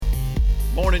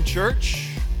Morning, church.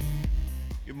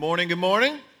 Good morning, good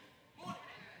morning.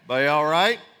 Everybody all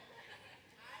right?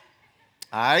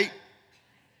 All right?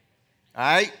 All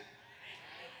right?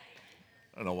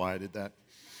 I don't know why I did that.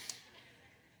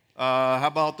 How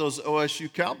about those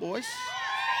OSU Cowboys?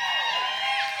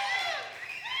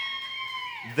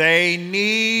 They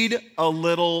need a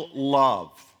little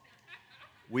love.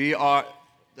 We are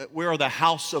the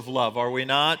house of love, are we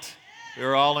not?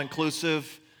 We're all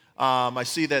inclusive. I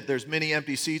see that there's many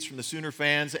empty seats from the Sooner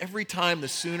fans. Every time the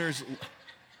Sooners,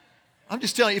 I'm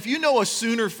just telling you, if you know a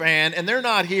Sooner fan and they're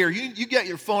not here, you get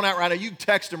your phone out right now, you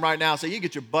text them right now and say, you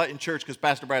get your butt in church because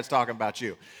Pastor Brad's talking about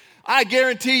you. I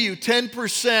guarantee you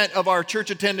 10% of our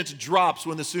church attendance drops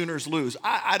when the Sooners lose.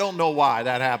 I don't know why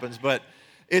that happens, but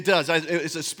it does.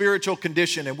 It's a spiritual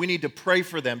condition, and we need to pray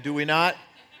for them, do we not?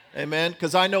 Amen?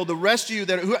 Because I know the rest of you,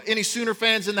 any Sooner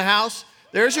fans in the house,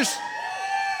 there's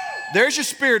your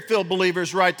spirit-filled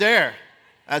believers right there.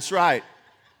 That's right.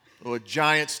 Oh, a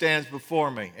giant stands before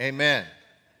me. Amen.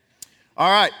 All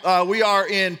right, we are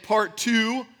in part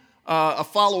 2, a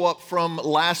follow-up from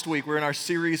last week. We're in our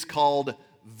series called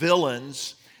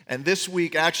Villains, and this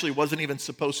week actually wasn't even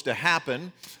supposed to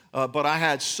happen, but I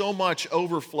had so much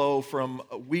overflow from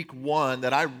week 1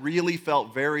 that I really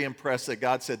felt very impressed that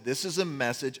God said, this is a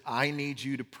message I need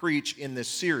you to preach in this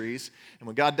series. And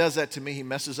when God does that to me, He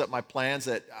messes up my plans.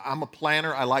 That I'm a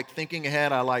planner. I like thinking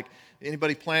ahead.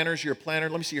 Anybody planners? You're a planner?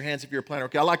 Let me see your hands if you're a planner.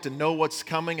 Okay, I like to know what's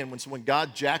coming, and when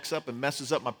God jacks up and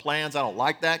messes up my plans, I don't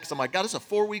like that, because I'm like, God, it's a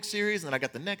 4-week series, and then I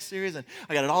got the next series, and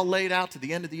I got it all laid out to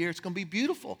the end of the year. It's going to be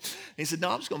beautiful. And He said,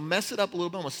 no, I'm just going to mess it up a little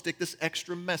bit. I'm going to stick this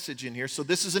extra message in here. So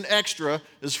this is an extra.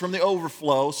 This is from the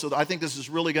overflow, so I think this is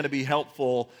really going to be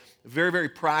helpful, very, very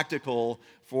practical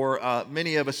for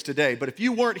many of us today. But if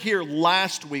you weren't here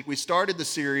last week, we started the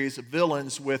series of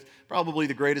Villains with probably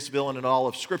the greatest villain in all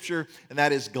of Scripture, and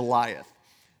that is Goliath.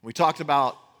 We talked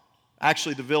about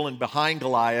actually the villain behind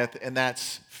Goliath, and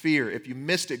that's fear. If you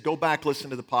missed it, go back, listen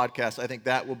to the podcast. I think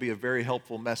that will be a very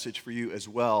helpful message for you as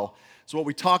well. So what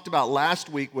we talked about last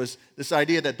week was this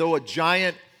idea that though a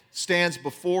giant stands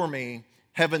before me,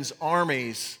 heaven's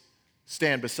armies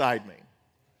stand beside me.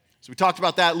 So we talked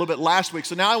about that a little bit last week.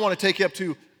 So now I want to take you up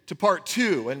to part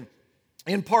 2. And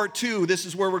in part 2, this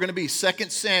is where we're going to be, 2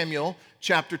 Samuel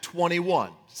chapter 21.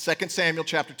 2 Samuel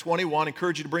chapter 21. I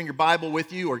encourage you to bring your Bible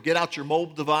with you or get out your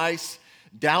mobile device,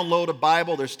 download a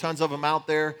Bible. There's tons of them out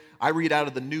there. I read out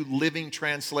of the New Living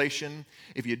Translation.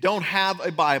 If you don't have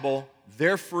a Bible,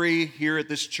 they're free here at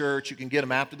this church. You can get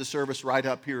them after the service right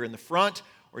up here in the front,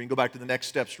 or you can go back to the Next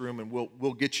Steps room and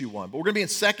we'll get you one. But we're going to be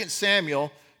in 2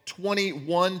 Samuel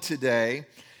 21 today.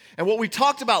 And what we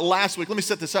talked about last week, let me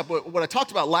set this up. What I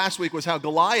talked about last week was how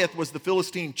Goliath was the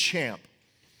Philistine champ.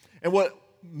 And what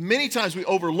many times we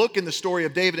overlook in the story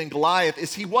of David and Goliath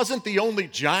is he wasn't the only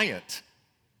giant.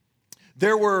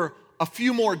 There were a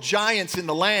few more giants in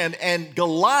the land, and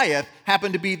Goliath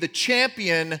happened to be the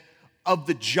champion of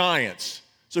the giants.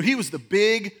 So he was the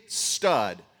big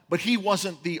stud, but he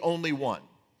wasn't the only one.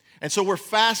 And so we're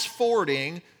fast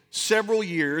forwarding several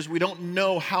years. We don't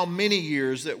know how many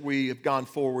years that we have gone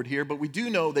forward here, but we do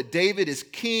know that David is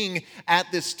king at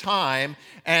this time,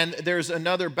 and there's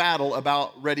another battle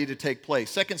about ready to take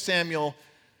place. 2 Samuel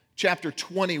chapter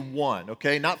 21,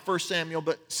 okay? Not 1 Samuel,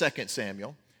 but 2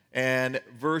 Samuel. And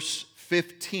verse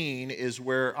 15 is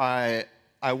where I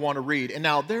want to read. And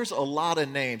now there's a lot of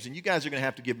names, and you guys are going to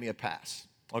have to give me a pass,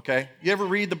 okay? You ever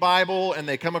read the Bible and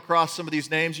they come across some of these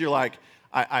names, you're like,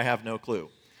 I have no clue.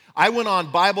 I went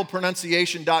on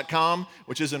BiblePronunciation.com,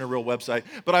 which isn't a real website,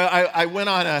 but I went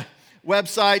on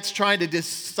websites trying to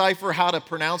decipher how to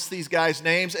pronounce these guys'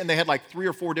 names, and they had like 3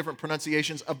 or 4 different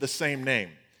pronunciations of the same name.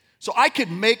 So I could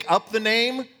make up the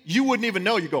name. You wouldn't even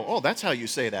know. You go, oh, that's how you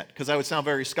say that, because I would sound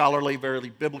very scholarly, very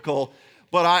biblical,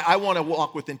 but I want to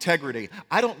walk with integrity.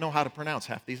 I don't know how to pronounce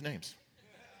half these names.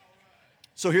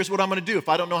 So here's what I'm going to do. If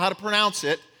I don't know how to pronounce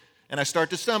it, and I start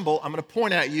to stumble, I'm going to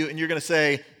point at you, and you're going to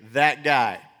say, that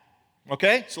guy.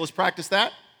 Okay, so let's practice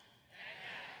that.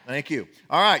 Thank you.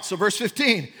 All right, so verse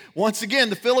 15. Once again,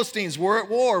 the Philistines were at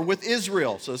war with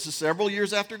Israel. So this is several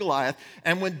years after Goliath.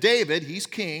 And when David, he's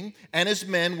king, and his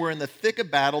men were in the thick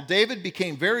of battle, David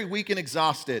became very weak and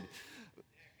exhausted.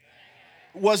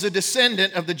 Was a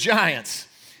descendant of the giants.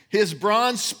 His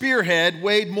bronze spearhead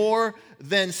weighed more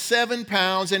than 7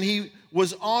 pounds, and he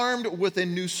was armed with a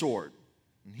new sword.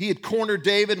 He had cornered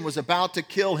David and was about to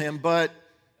kill him, but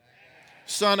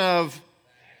son of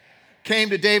came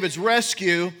to David's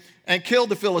rescue and killed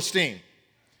the Philistine.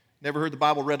 Never heard the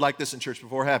Bible read like this in church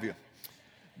before, have you?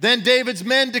 Then David's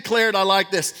men declared, I like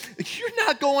this, you're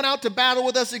not going out to battle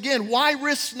with us again. Why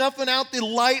risk snuffing out the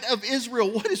light of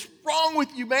Israel? What is wrong with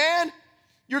you, man?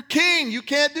 You're king. You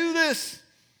can't do this.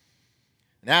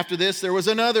 And after this, there was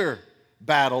another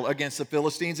battle against the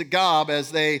Philistines at Gob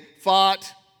as they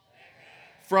fought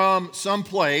from some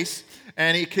place,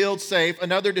 and he killed Saph,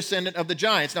 another descendant of the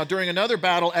giants. Now, during another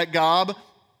battle at Gob,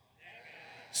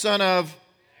 son of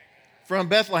from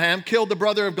Bethlehem, killed the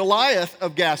brother of Goliath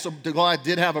of Gath. So Goliath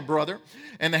did have a brother,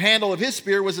 and the handle of his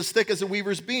spear was as thick as a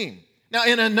weaver's beam. Now,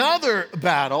 in another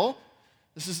battle,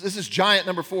 this is giant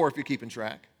number 4 if you're keeping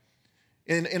track.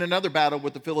 In another battle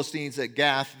with the Philistines at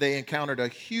Gath, they encountered a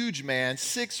huge man,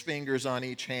 6 fingers on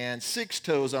each hand, 6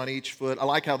 toes on each foot. I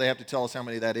like how they have to tell us how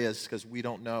many that is because we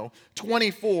don't know.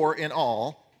 24 in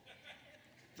all.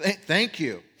 Thank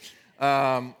you.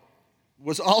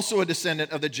 Was also a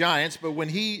descendant of the giants, but when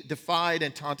he defied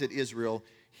and taunted Israel,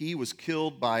 he was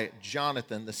killed by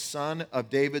Jonathan, the son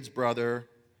of David's brother,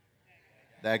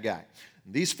 that guy.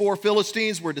 These 4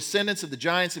 Philistines were descendants of the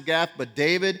giants of Gath, but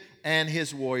David and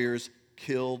his warriors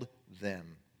killed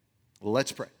them.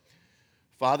 Let's pray.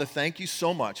 Father, thank you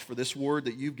so much for this word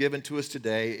that you've given to us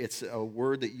today. It's a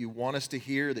word that you want us to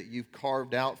hear, that you've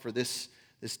carved out for this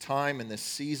time and this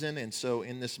season. And so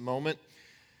in this moment,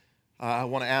 I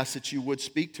want to ask that you would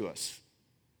speak to us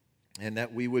and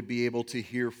that we would be able to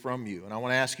hear from you. And I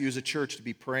want to ask you as a church to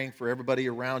be praying for everybody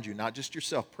around you, not just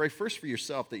yourself. Pray first for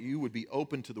yourself that you would be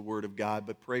open to the word of God,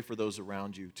 but pray for those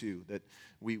around you too, that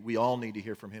we all need to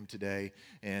hear from him today.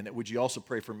 And would you also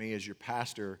pray for me as your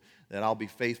pastor that I'll be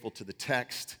faithful to the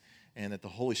text and that the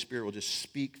Holy Spirit will just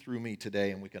speak through me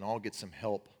today and we can all get some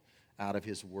help out of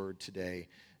his word today.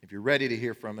 If you're ready to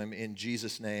hear from him, in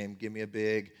Jesus' name, give me a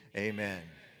big amen.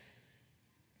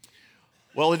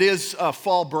 Well, it is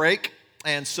fall break,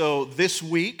 and so this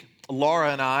week,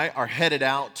 Laura and I are headed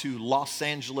out to Los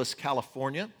Angeles,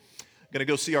 California. Going to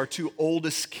go see our 2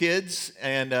 oldest kids,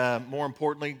 and more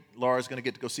importantly, Laura's going to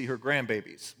get to go see her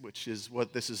grandbabies, which is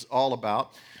what this is all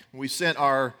about. We sent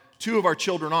 2 of our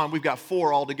children on. We've got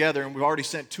 4 altogether, and we've already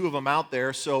sent 2 of them out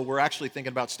there, so we're actually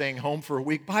thinking about staying home for a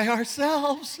week by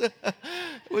ourselves. It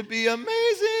would be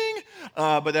amazing,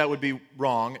 but that would be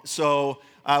wrong. So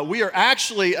we are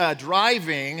actually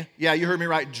driving, yeah, you heard me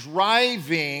right,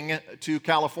 driving to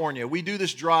California. We do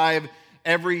this drive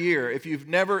every year. If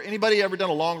you've anybody ever done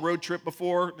a long road trip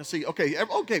before? Let's see, okay,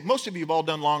 most of you have all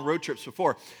done long road trips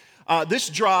before. This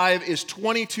drive is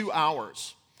 22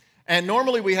 hours. And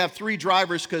normally we have 3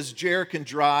 drivers because Jer can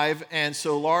drive, and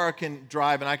so Laura can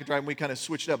drive and I can drive, and we kind of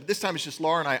switched up. But this time it's just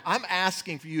Laura and I. I'm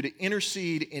asking for you to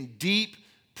intercede in deep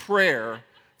prayer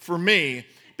for me,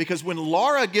 because when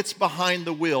Laura gets behind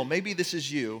the wheel, maybe this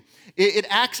is you, it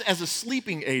acts as a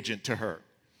sleeping agent to her.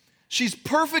 She's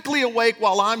perfectly awake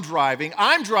while I'm driving.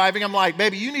 I'm like,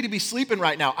 baby, you need to be sleeping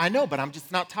right now. I know, but I'm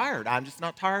just not tired. I'm just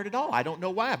not tired at all. I don't know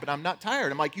why, but I'm not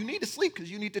tired. I'm like, you need to sleep because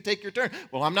you need to take your turn.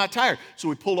 Well, I'm not tired. So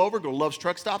we pull over, go to Love's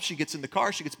Truck Stop. She gets in the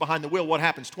car. She gets behind the wheel. What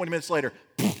happens? 20 minutes later,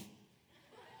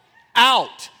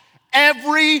 out.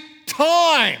 Every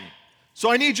time.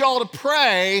 So I need y'all to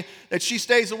pray that she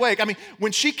stays awake. I mean,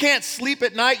 when she can't sleep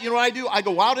at night, you know what I do? I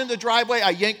go out in the driveway, I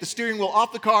yank the steering wheel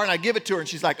off the car, and I give it to her, and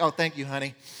she's like, oh, thank you,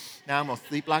 honey. Now I'm going to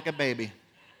sleep like a baby.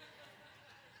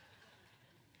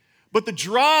 But the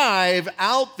drive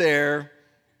out there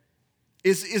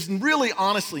is really,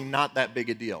 honestly, not that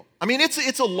big a deal. I mean,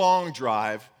 it's a long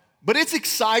drive, but it's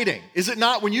exciting, is it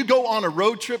not? When you go on a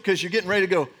road trip because you're getting ready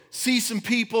to go see some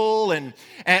people, and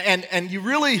you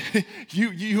really,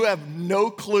 you have no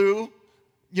clue,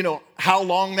 how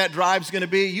long that drive's going to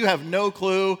be. You have no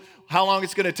clue how long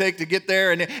it's going to take to get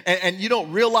there, and you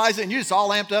don't realize it, and you're just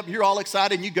all amped up, and you're all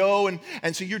excited, and you go,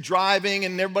 and so you're driving,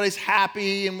 and everybody's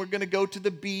happy, and we're going to go to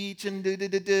the beach, and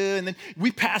and then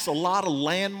we pass a lot of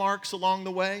landmarks along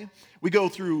the way. We go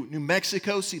through New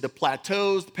Mexico, see the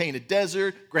plateaus, the Painted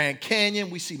Desert, Grand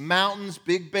Canyon. We see mountains,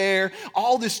 Big Bear,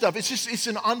 all this stuff. It's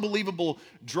an unbelievable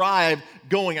drive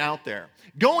going out there.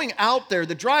 Going out there,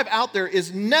 the drive out there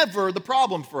is never the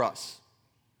problem for us.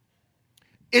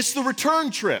 It's the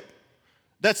return trip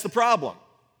that's the problem.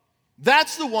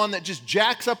 That's the one that just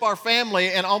jacks up our family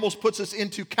and almost puts us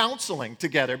into counseling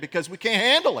together because we can't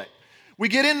handle it. We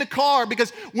get in the car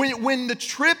because when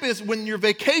your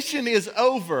vacation is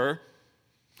over,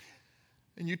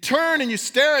 and you turn and you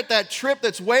stare at that trip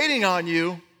that's waiting on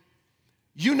you,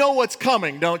 you know what's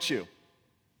coming, don't you?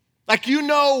 Like you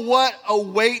know what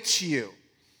awaits you.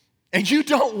 And you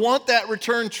don't want that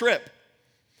return trip.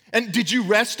 And did you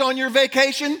rest on your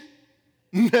vacation?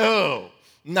 No,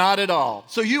 not at all.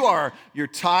 So you're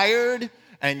tired,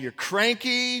 and you're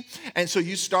cranky. And so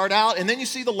you start out, and then you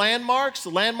see the landmarks.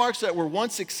 The landmarks that were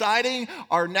once exciting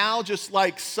are now just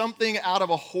like something out of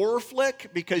a horror flick,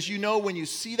 because you know when you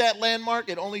see that landmark,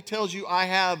 it only tells you I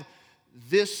have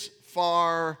this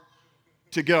far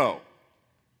to go.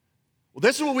 Well,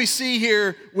 this is what we see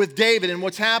here with David, and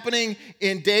what's happening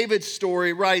in David's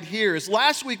story right here is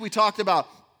last week we talked about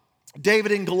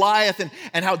David and Goliath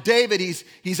and how David,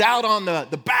 he's out on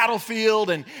the battlefield,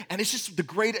 and it's just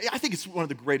I think it's one of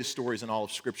the greatest stories in all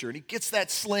of Scripture. And he gets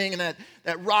that sling and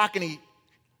that rock, and he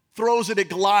throws it at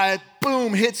Goliath.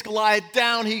 Boom, hits Goliath,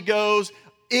 down he goes.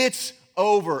 It's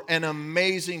over. An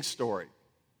amazing story.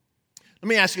 Let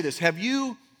me ask you this. Have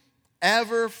you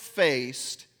ever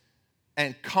faced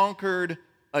and conquered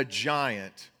a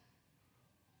giant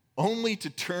only to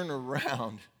turn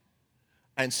around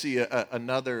and see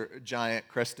another giant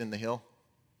cresting the hill?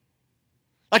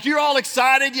 Like you're all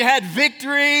excited, you had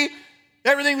victory,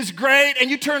 everything was great, and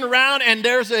you turn around and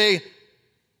there's a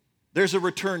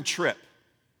return trip.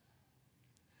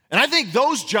 And I think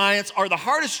those giants are the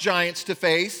hardest giants to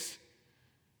face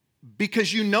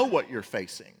because you know what you're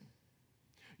facing.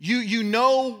 You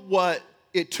know what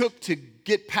it took to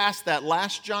get past that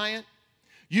last giant.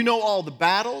 You know all the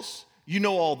battles. You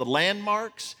know all the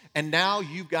landmarks. And now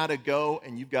you've got to go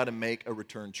and you've got to make a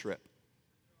return trip.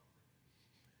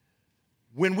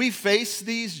 When we face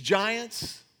these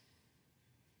giants,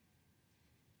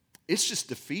 it's just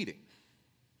defeating.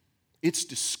 It's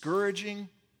discouraging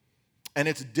and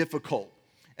it's difficult.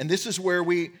 And this is where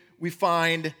we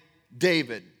find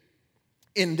David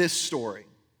in this story.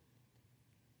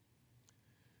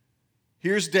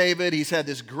 Here's David. He's had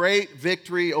this great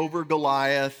victory over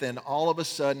Goliath, and all of a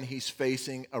sudden he's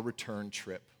facing a return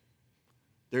trip.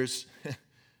 There's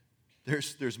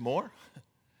more.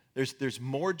 There's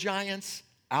more giants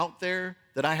out there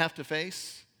that I have to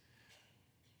face.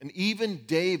 And even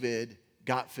David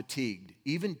got fatigued.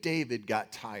 Even David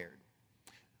got tired.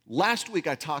 Last week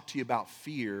I talked to you about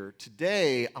fear.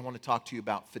 Today I want to talk to you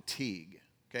about fatigue.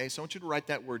 Okay, so I want you to write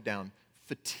that word down,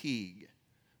 fatigue.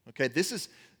 Okay,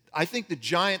 I think the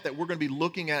giant that we're going to be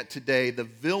looking at today, the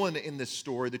villain in this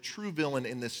story, the true villain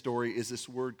in this story is this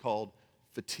word called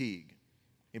fatigue.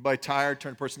 Anybody tired?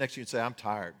 Turn to the person next to you and say, I'm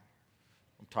tired.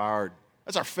 I'm tired.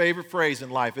 That's our favorite phrase in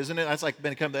life, isn't it? That's like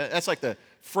the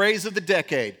phrase of the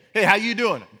decade. Hey, how you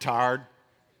doing? I'm tired.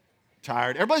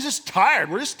 Tired. Everybody's just tired.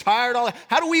 We're just tired all.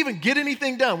 How do we even get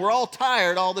anything done? We're all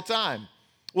tired all the time.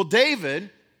 Well,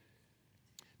 David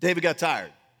got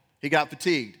tired. He got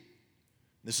fatigued.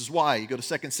 This is why. You go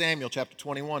to 2 Samuel chapter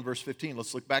 21, verse 15.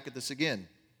 Let's look back at this again.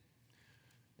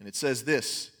 And it says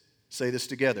this. Say this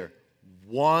together.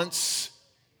 Once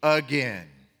again.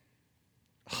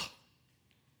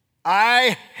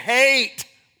 I hate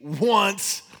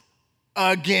once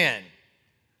again.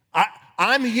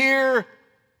 I'm here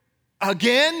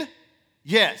again?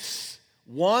 Yes.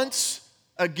 Once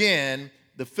again,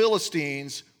 the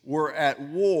Philistines were at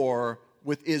war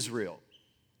with Israel.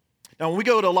 Now, when we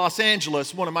go to Los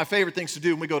Angeles, one of my favorite things to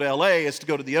do when we go to LA is to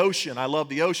go to the ocean. I love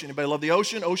the ocean. Anybody love the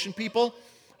ocean? Ocean people?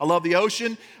 I love the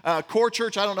ocean. Core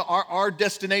Church, I don't know, our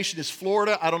destination is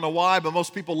Florida. I don't know why, but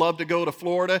most people love to go to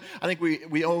Florida. I think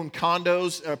we own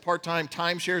condos, part-time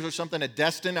timeshares or something at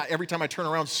Destin. Every time I turn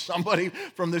around, somebody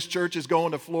from this church is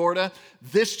going to Florida.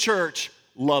 This church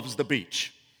loves the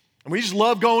beach. And we just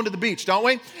love going to the beach, don't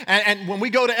we? And when we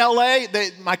go to LA,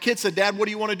 my kids said, Dad, what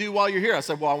do you want to do while you're here? I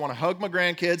said, well, I want to hug my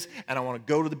grandkids and I want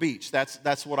to go to the beach.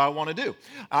 That's what I want to do.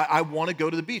 I want to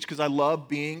go to the beach because I love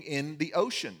being in the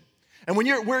ocean. And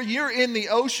where you're in the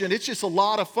ocean, it's just a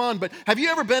lot of fun. But have you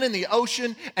ever been in the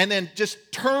ocean and then just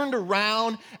turned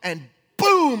around and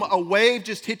boom, a wave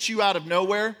just hits you out of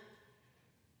nowhere?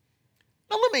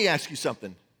 Now let me ask you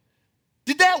something.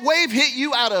 Did that wave hit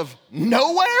you out of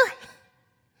nowhere?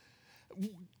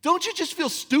 Don't you just feel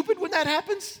stupid when that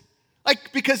happens?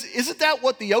 Because isn't that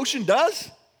what the ocean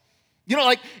does? You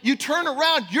know, you turn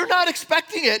around, you're not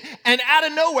expecting it, and out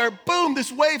of nowhere, boom,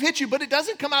 this wave hits you, but it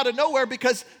doesn't come out of nowhere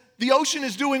because the ocean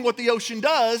is doing what the ocean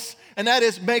does, and that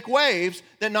is make waves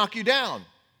that knock you down.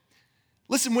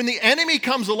 Listen, when the enemy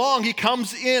comes along, he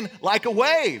comes in like a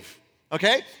wave,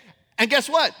 okay? And guess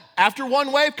what? After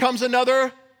one wave comes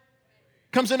another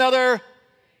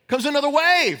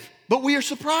wave. But we are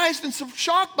surprised and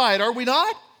shocked by it, are we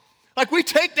not? We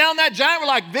take down that giant, we're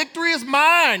like, victory is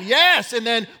mine, yes. And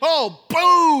then, oh,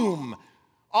 boom.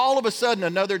 All of a sudden,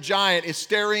 another giant is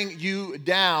staring you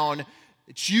down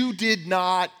that you did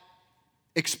not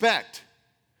expect.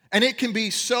 And it can be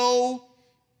so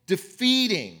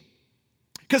defeating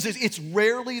because it's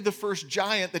rarely the first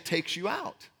giant that takes you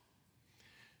out.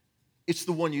 It's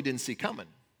the one you didn't see coming.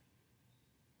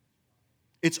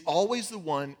 It's always the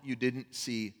one you didn't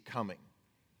see coming.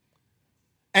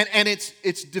 And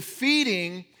it's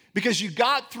defeating because you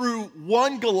got through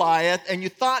one Goliath and you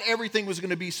thought everything was going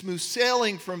to be smooth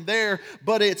sailing from there,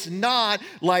 but it's not.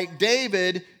 Like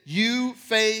David, you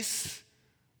face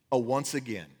a once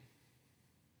again.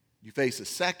 You face a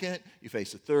second, you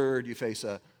face a third, you face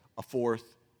a fourth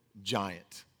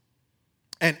giant.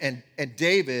 And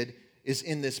David is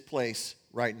in this place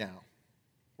right now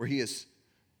where he is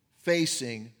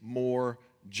facing more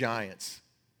giants.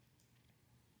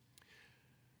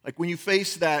 Like when you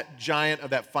face that giant of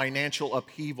that financial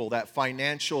upheaval, that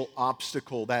financial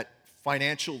obstacle, that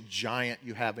financial giant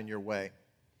you have in your way.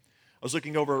 I was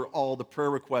looking over all the prayer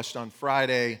requests on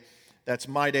Friday. That's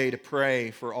my day to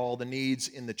pray for all the needs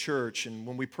in the church. And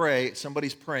when we pray,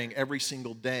 somebody's praying every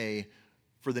single day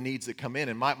for the needs that come in.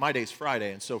 And my day's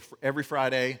Friday. And so for every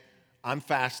Friday, I'm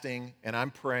fasting and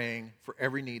I'm praying for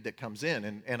every need that comes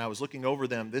in. And I was looking over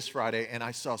them this Friday and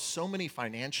I saw so many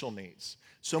financial needs.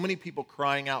 So many people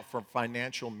crying out for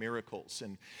financial miracles.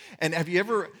 And have you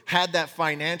ever had that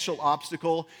financial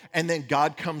obstacle and then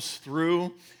God comes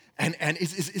through? And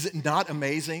is it not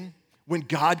amazing? When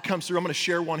God comes through, I'm going to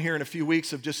share one here in a few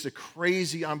weeks of just a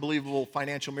crazy, unbelievable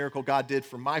financial miracle God did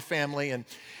for my family. And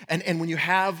when you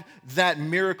have that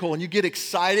miracle and you get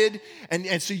excited,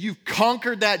 and so you've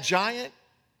conquered that giant,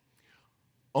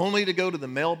 only to go to the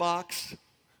mailbox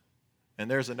and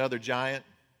there's another giant.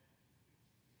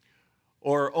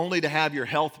 Or only to have your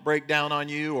health break down on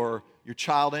you, or your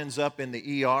child ends up in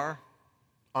the ER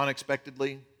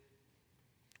unexpectedly,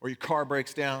 or your car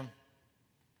breaks down.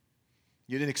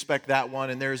 You didn't expect that one,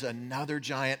 and there's another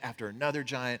giant after another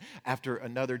giant after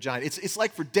another giant. It's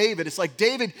like for David, it's like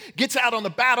David gets out on the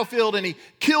battlefield and he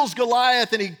kills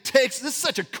Goliath, and this is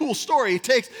such a cool story. He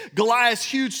takes Goliath's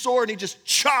huge sword and he just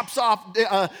chops off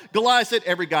Goliath.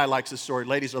 Every guy likes this story.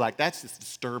 Ladies are like, that's just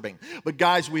disturbing. But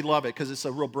guys, we love it because it's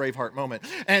a real Braveheart moment.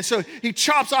 And so he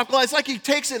chops off Goliath. It's like he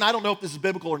takes it, and I don't know if this is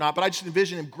biblical or not, but I just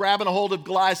envision him grabbing a hold of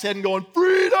Goliath's head and going,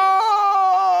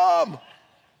 freedom!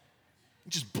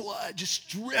 Just blood just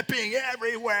dripping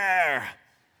everywhere.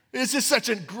 It's just such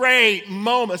a great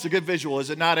moment. It's a good visual, is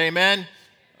it not? Amen?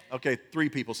 Okay, 3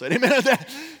 people said amen to that.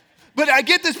 But I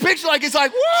get this picture like, it's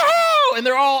like, whoa! And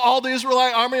they're all the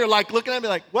Israelite army are like looking at me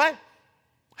like, what?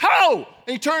 How? And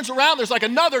he turns around, there's like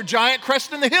another giant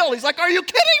cresting the hill. He's like, are you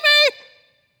kidding me?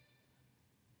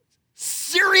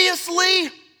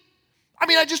 Seriously? I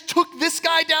mean, I just took this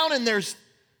guy down and there's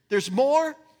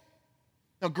more?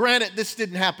 Now, granted, this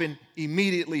didn't happen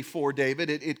immediately for David.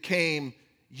 It came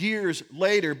years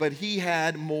later, but he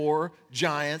had more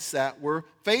giants that were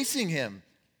facing him.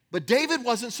 But David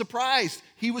wasn't surprised.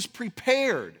 He was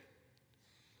prepared.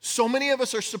 So many of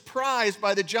us are surprised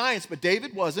by the giants, but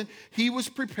David wasn't. He was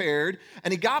prepared,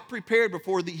 and he got prepared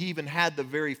before he even had the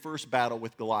very first battle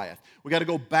with Goliath. We got to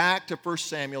go back to 1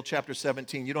 Samuel chapter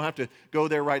 17. You don't have to go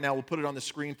there right now. We'll put it on the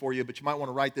screen for you, but you might want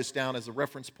to write this down as a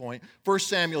reference point. 1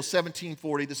 Samuel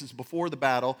 17:40, this is before the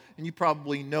battle, and you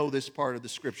probably know this part of the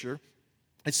scripture.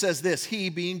 It says this, he,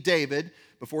 being David,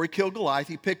 before he killed Goliath,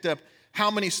 he picked up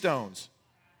how many stones?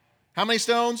 How many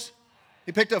stones?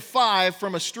 He picked up 5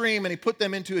 from a stream and he put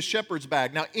them into a shepherd's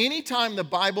bag. Now, anytime the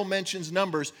Bible mentions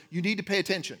numbers, you need to pay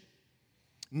attention.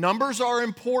 Numbers are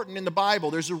important in the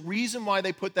Bible. There's a reason why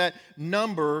they put that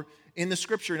number in the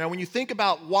scripture. Now, when you think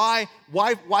about why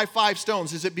 5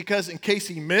 stones, is it because in case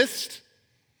he missed?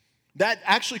 That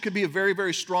actually could be a very,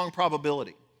 very strong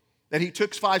probability that he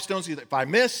took 5 stones. If I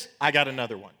miss, I got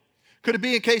another one. Could it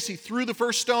be in case he threw the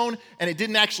first stone and it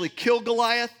didn't actually kill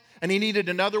Goliath? And he needed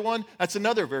another one? That's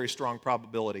another very strong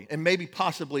probability, and maybe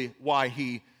possibly why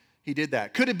he did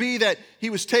that. Could it be that he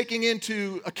was taking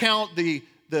into account the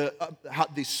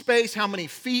space, how many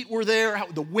feet were there,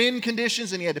 the wind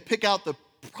conditions, and he had to pick out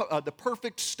the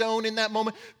perfect stone in that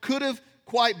moment? Could have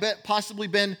possibly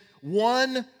been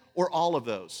one or all of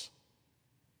those.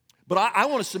 But I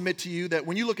want to submit to you that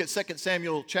when you look at 2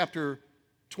 Samuel chapter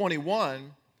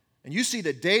 21, and you see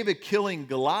that David killing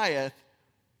Goliath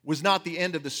was not the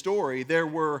end of the story. There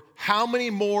were how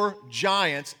many more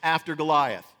giants after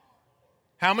Goliath?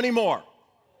 How many more?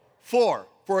 4.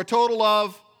 For a total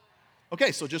of,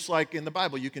 okay, so just like in the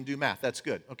Bible, you can do math. That's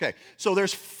good. Okay, so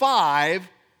there's 5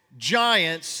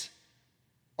 giants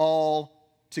all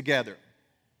together.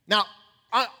 Now,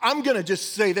 I'm going to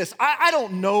just say this. I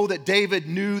don't know that David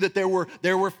knew that there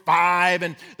were 5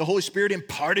 and the Holy Spirit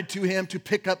imparted to him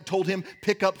told him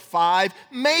pick up 5.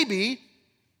 Maybe.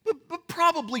 But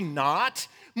probably not.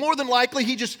 More than likely,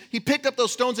 he picked up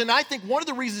those stones, and I think one of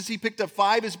the reasons he picked up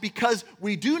 5 is because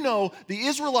we do know the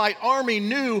Israelite army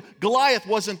knew Goliath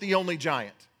wasn't the only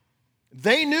giant.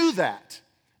 They knew that.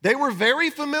 They were very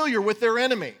familiar with their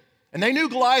enemy. And they knew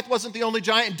Goliath wasn't the only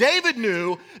giant. David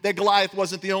knew that Goliath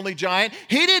wasn't the only giant.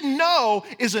 He didn't know,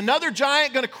 is another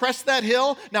giant going to crest that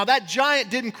hill? Now, that giant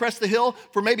didn't crest the hill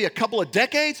for maybe a couple of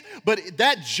decades, but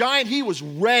that giant, he was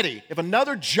ready. If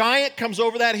another giant comes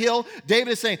over that hill,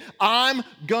 David is saying, I'm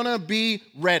going to be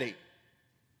ready.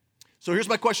 So here's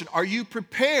my question. Are you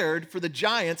prepared for the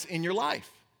giants in your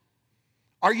life?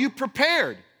 Are you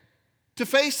prepared to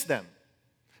face them?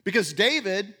 Because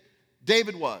David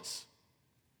was.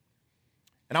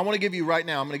 And I want to give you right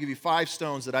now, I'm going to give you 5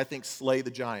 stones that I think slay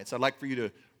the giants. I'd like for you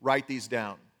to write these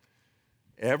down.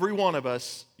 Every one of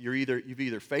us, you've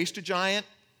either faced a giant,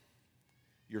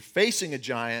 you're facing a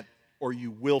giant, or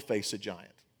you will face a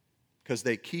giant. Because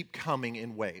they keep coming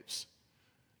in waves.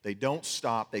 They don't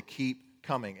stop, they keep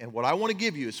coming. And what I want to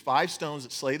give you is 5 stones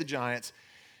that slay the giants.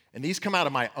 And these come out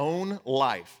of my own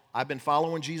life. I've been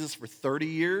following Jesus for 30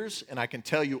 years, and I can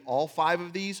tell you all 5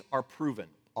 of these are proven.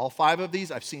 All 5 of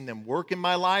these, I've seen them work in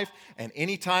my life, and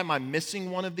anytime I'm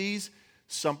missing one of these,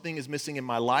 something is missing in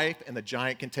my life, and the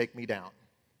giant can take me down.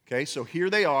 Okay, so here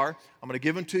they are. I'm going to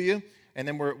give them to you, and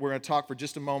then we're going to talk for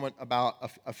just a moment about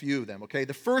a few of them. Okay,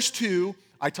 the first 2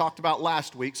 I talked about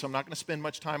last week, so I'm not going to spend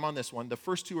much time on this one. The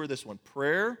first 2 are this one,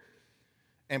 prayer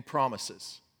and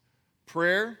promises.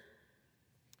 Prayer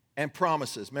and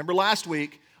promises. Remember last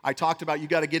week, I talked about you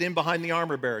got to get in behind the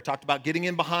armor bearer. I talked about getting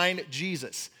in behind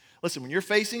Jesus. Listen, when you're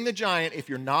facing the giant, if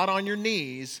you're not on your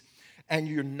knees and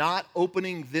you're not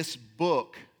opening this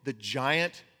book, the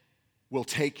giant will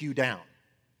take you down.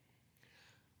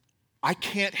 I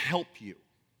can't help you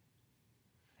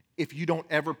if you don't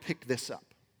ever pick this up.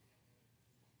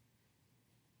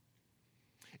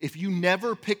 If you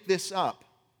never pick this up,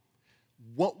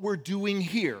 what we're doing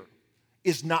here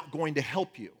is not going to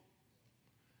help you.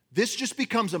 This just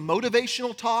becomes a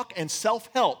motivational talk and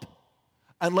self-help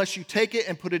unless you take it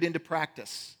and put it into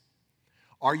practice.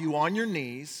 Are you on your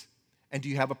knees, and do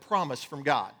you have a promise from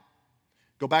God?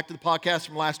 Go back to the podcast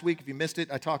from last week. If you missed it,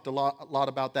 I talked a lot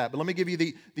about that. But let me give you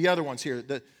the other ones here.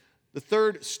 The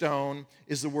third stone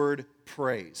is the word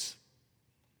praise.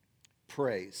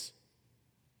 Praise.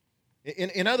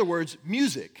 In other words,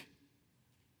 music,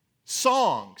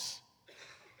 songs,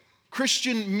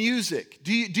 Christian music.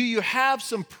 Do you have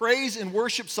some praise and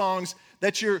worship songs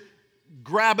that you're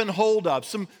grabbing hold of?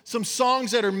 Some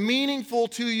songs that are meaningful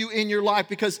to you in your life?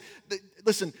 Because,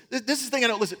 listen, this is the thing I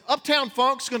know. Listen, Uptown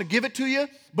Funk's going to give it to you,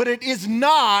 but it is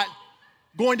not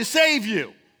going to save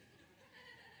you.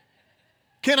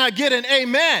 Can I get an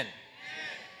amen?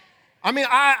 I mean,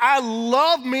 I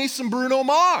love me some Bruno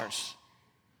Mars.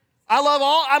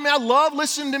 I love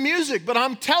listening to music, but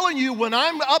I'm telling you, when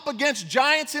I'm up against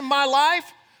giants in my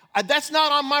life, that's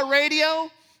not on my radio.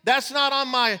 That's not on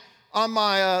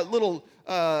my little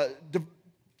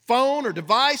phone or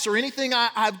device or anything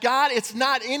I've got. It's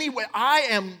not anywhere. I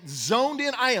am zoned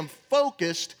in. I am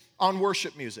focused on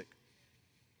worship music.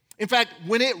 In fact,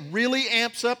 when it really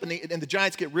amps up and the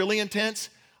giants get really intense,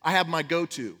 I have my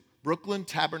go-to, Brooklyn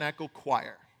Tabernacle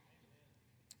Choir.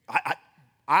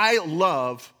 I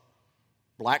love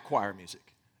black choir music.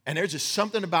 And there's just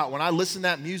something about when I listen to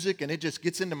that music and it just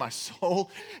gets into my soul.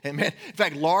 And man, in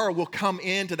fact, Laura will come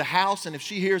into the house, and if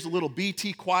she hears a little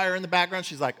BT choir in the background,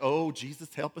 she's like, oh,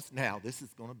 Jesus, help us now. This is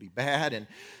going to be bad. And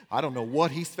I don't know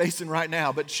what he's facing right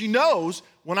now. But she knows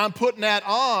when I'm putting that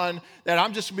on that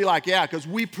I'm just going to be like, yeah, because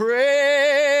we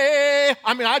pray.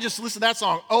 I mean, I just listen to that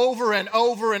song over and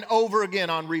over and over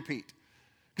again on repeat.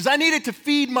 Because I need it to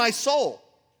feed my soul.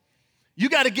 You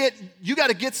got to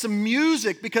get some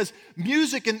music, because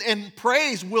music and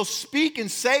praise will speak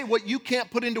and say what you can't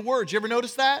put into words. You ever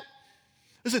notice that?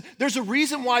 Listen, there's a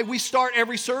reason why we start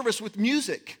every service with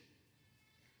music.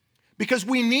 Because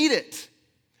we need it.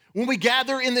 When we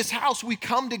gather in this house, we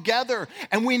come together,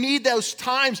 and we need those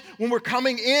times when we're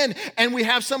coming in and we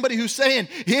have somebody who's saying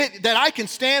that I can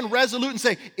stand resolute and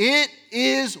say, it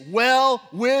is well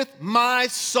with my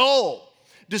soul.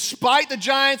 Despite the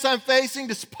giants I'm facing,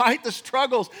 despite the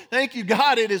struggles, thank you,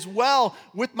 God, it is well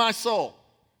with my soul.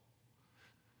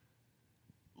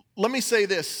 Let me say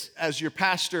this as your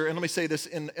pastor, and let me say this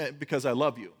because I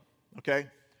love you, okay?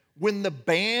 When the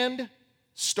band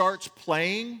starts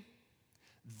playing,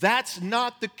 that's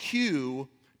not the cue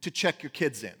to check your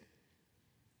kids in.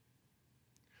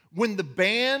 When the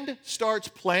band starts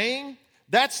playing,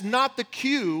 that's not the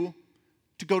cue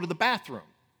to go to the bathroom.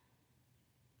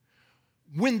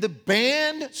 When the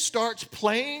band starts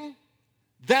playing,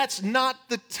 that's not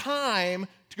the time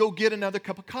to go get another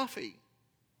cup of coffee.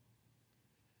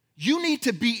 You need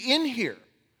to be in here.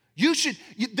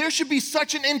 There should be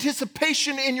such an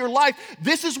anticipation in your life.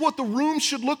 This is what the room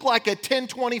should look like at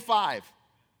 10:25.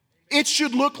 It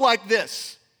should look like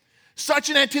this. Such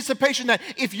an anticipation that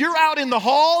if you're out in the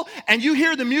hall and you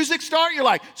hear the music start, you're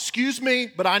like, excuse me,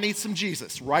 but I need some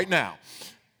Jesus right now.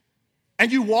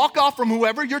 And you walk off from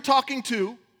whoever you're talking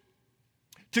to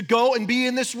go and be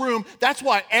in this room. That's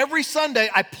why every Sunday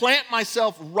I plant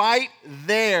myself right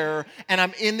there and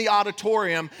I'm in the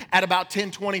auditorium at about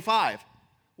 10:25.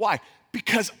 Why?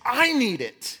 Because I need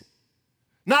it.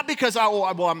 Not because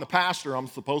I'm the pastor, I'm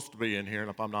supposed to be in here, and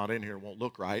if I'm not in here, it won't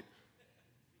look right.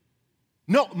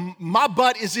 No, my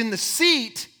butt is in the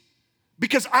seat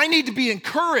because I need to be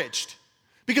encouraged.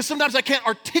 Because sometimes I can't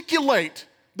articulate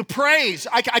the praise.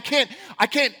 I can't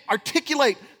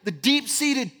articulate the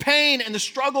deep-seated pain and the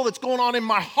struggle that's going on in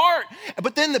my heart.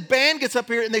 But then the band gets up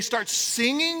here and they start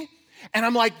singing, and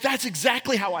I'm like, that's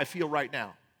exactly how I feel right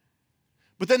now.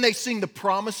 But then they sing the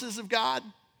promises of God,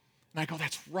 and I go,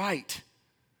 that's right.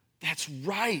 That's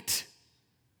right.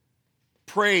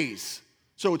 Praise.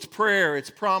 So it's prayer, it's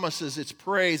promises, it's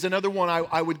praise. Another one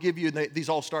I would give you, and these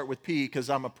all start with P because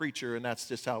I'm a preacher and that's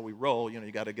just how we roll.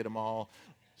 You got to get them all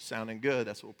sounding good.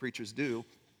 That's what preachers do.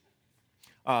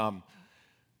 The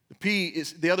P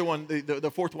is the other one,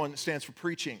 the fourth one stands for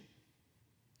preaching.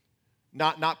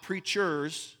 Not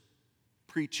preachers,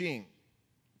 preaching.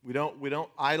 We don't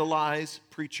idolize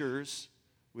preachers.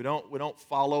 We don't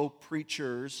follow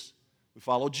preachers. We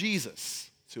follow Jesus.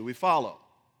 That's who we follow.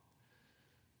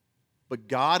 But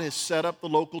God has set up the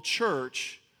local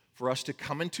church for us to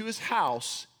come into his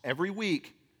house every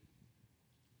week.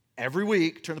 Every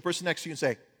week. Turn to the person next to you and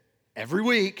say, every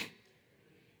week.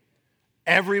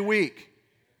 Every week.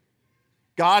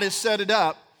 God has set it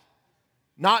up.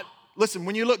 Listen,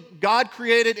 when you look, God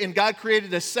created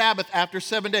a Sabbath after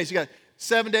 7 days. You got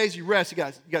 7 days, you rest.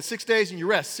 You got 6 days and you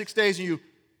rest. 6 days and you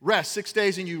rest. 6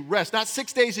 days and you rest. Not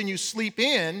 6 days and you sleep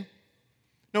in.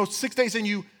 No, 6 days and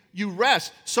you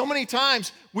rest. So many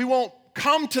times we won't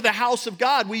come to the house of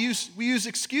God. We use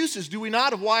excuses, do we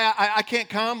not, of why I can't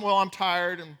come? Well, I'm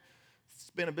tired and it's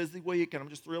been a busy week and I'm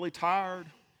just really tired.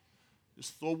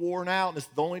 Just so worn out and this is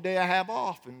the only day I have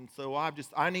off. And so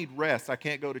I need rest. I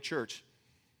can't go to church.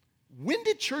 When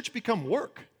did church become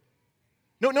work?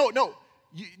 No.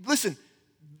 Listen,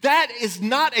 that is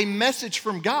not a message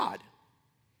from God.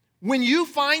 When you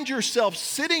find yourself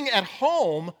sitting at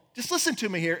home, just listen to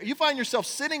me here. You find yourself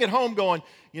sitting at home going,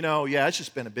 it's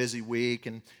just been a busy week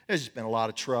and there's just been a lot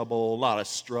of trouble, a lot of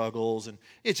struggles, and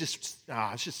it's just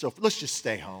so, let's just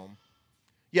stay home.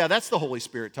 Yeah, that's the Holy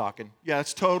Spirit talking. Yeah,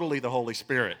 it's totally the Holy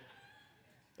Spirit.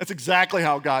 That's exactly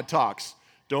how God talks.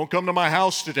 Don't come to my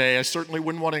house today. I certainly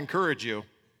wouldn't want to encourage you.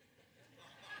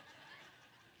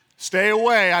 Stay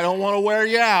away. I don't want to wear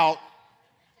you out.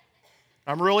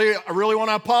 I really want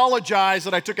to apologize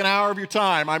that I took an hour of your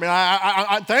time. I mean,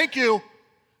 I thank you.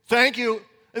 Thank you.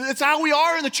 It's how we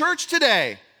are in the church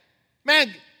today.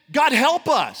 Man, God help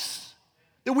us.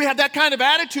 That we have that kind of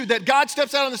attitude that God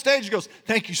steps out on the stage and goes,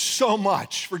 thank you so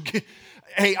much for,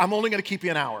 hey, I'm only going to keep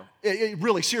you an hour.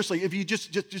 Really, seriously, if you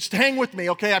just hang with me,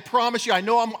 okay? I promise you, I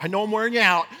know I'm wearing you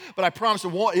out, but I promise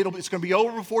it's going to be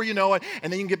over before you know it,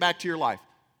 and then you can get back to your life.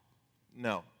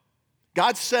 No.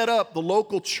 God set up the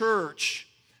local church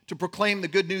to proclaim the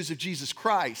good news of Jesus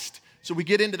Christ. So we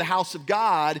get into the house of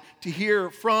God to hear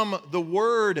from the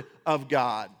Word of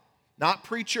God. Not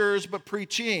preachers, but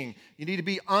preaching. You need to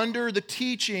be under the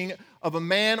teaching of a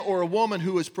man or a woman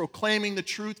who is proclaiming the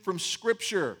truth from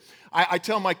Scripture. I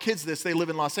tell my kids this. They live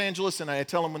in Los Angeles, and I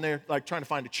tell them when they're trying to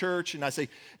find a church, and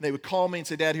they would call me and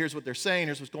say, Dad, here's what they're saying.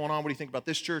 Here's what's going on. What do you think about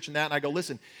this church and that? And I go,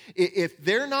 listen, if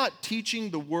they're not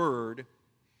teaching the Word,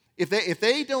 if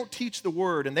they don't teach the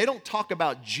Word and they don't talk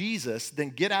about Jesus, then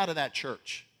get out of that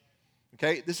church.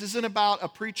 Okay? This isn't about a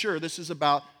preacher. This is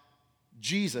about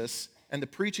Jesus and the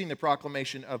preaching, the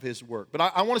proclamation of his work. But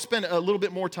I want to spend a little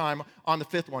bit more time on the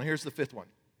fifth one. Here's the fifth one.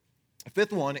 The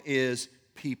fifth one is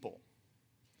people.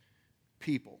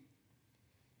 People.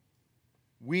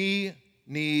 We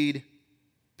need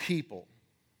people.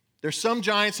 There's some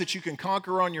giants that you can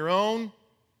conquer on your own,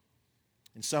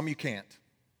 and some you can't.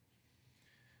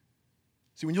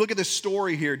 See, when you look at this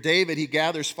story here, David, he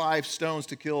gathers 5 stones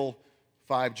to kill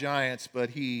 5 giants,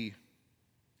 but he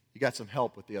got some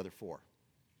help with the other 4.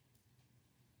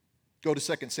 Go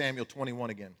to 2 Samuel 21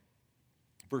 again,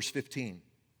 verse 15.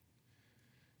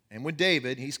 And when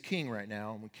David, he's king right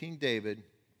now, and when King David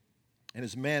and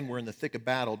his men were in the thick of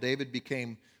battle, David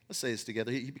became, let's say this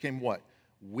together, he became what?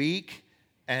 Weak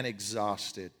and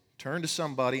exhausted. Turn to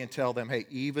somebody and tell them, hey,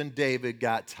 even David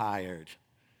got tired.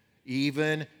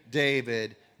 Even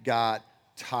David got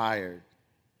tired.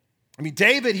 I mean,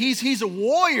 David, he's a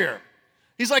warrior.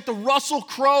 He's like the Russell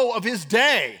Crowe of his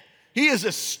day. He is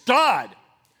a stud.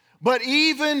 But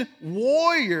even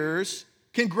warriors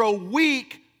can grow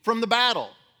weak from the battle.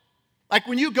 Like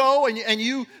when you go and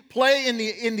you play in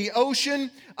the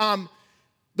ocean,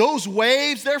 those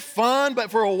waves, they're fun, but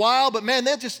for a while, but man,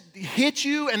 they'll just hit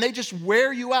you and they just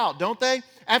wear you out, don't they?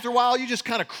 After a while, you just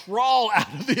kind of crawl out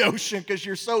of the ocean because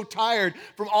you're so tired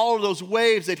from all of those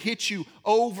waves that hit you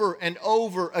over and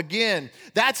over again.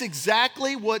 That's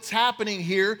exactly what's happening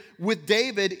here with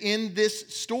David in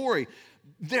this story.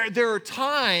 There are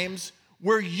times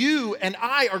where you and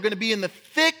I are going to be in the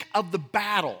thick of the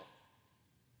battle.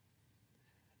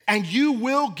 And you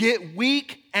will get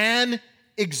weak and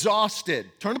exhausted.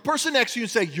 Turn to the person next to you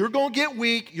and say, you're going to get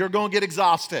weak, you're going to get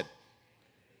exhausted.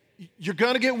 You're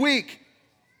going to get weak.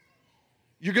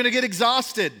 You're going to get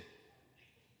exhausted.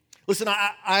 Listen,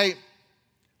 I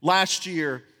last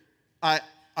year, I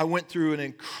went through an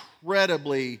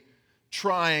incredibly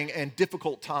trying and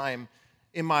difficult time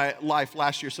in my life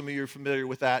last year. Some of you are familiar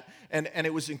with that. And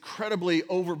it was incredibly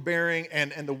overbearing,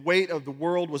 and the weight of the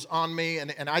world was on me.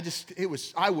 And I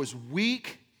was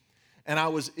weak and I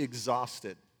was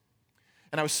exhausted.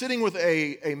 And I was sitting with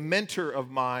a mentor of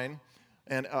mine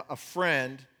and a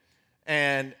friend,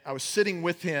 and I was sitting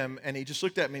with him, and he just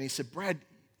looked at me and he said, Brad,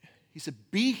 he said,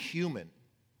 be human.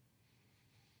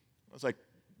 I was like,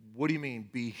 what do you mean,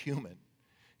 be human?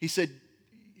 He said,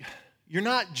 you're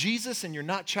not Jesus and you're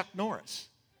not Chuck Norris.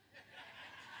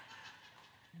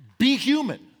 Be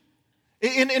human.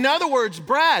 In other words,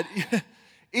 Brad,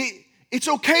 it's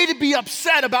okay to be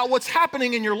upset about what's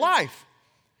happening in your life.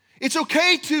 It's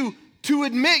okay to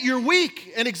admit you're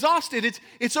weak and exhausted.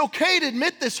 It's okay to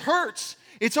admit this hurts.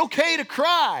 It's okay to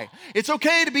cry. It's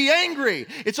okay to be angry.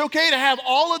 It's okay to have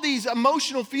all of these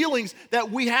emotional feelings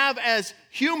that we have as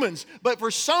humans. But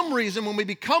for some reason, when we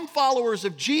become followers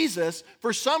of Jesus,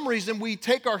 for some reason, we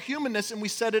take our humanness and we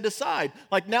set it aside.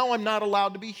 Like, now I'm not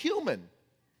allowed to be human.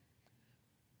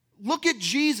 Look at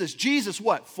Jesus. Jesus,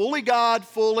 what? Fully God,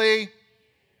 fully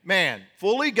man.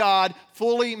 Fully God,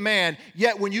 fully man.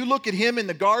 Yet when you look at him in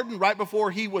the garden right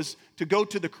before he was to go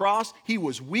to the cross, he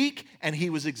was weak and he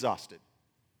was exhausted.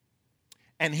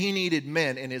 And he needed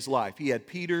men in his life. He had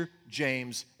Peter,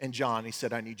 James, and John. He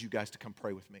said, I need you guys to come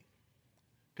pray with me.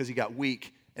 Because he got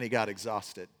weak and he got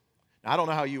exhausted. Now, I don't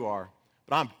know how you are,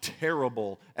 but I'm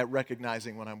terrible at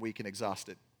recognizing when I'm weak and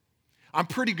exhausted. I'm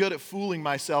pretty good at fooling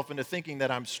myself into thinking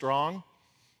that I'm strong.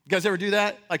 You guys ever do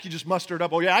that? Like you just muster it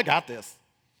up. Oh, yeah, I got this.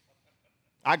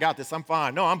 I got this. I'm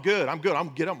fine. No, I'm good. I'm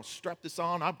going to strap this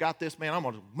on. I've got this, man. I'm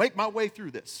going to make my way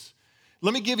through this.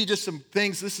 Let me give you just some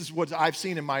things. This is what I've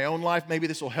seen in my own life. Maybe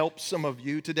this will help some of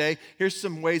you today. Here's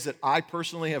some ways that I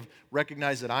personally have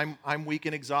recognized that I'm weak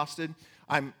and exhausted.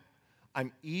 I'm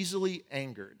easily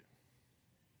angered.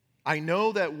 I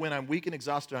know that when I'm weak and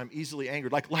exhausted, I'm easily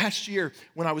angered. Like last year,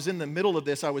 when I was in the middle of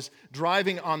this, I was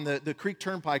driving on the Creek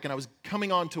Turnpike, and I was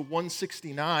coming on to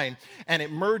 169, and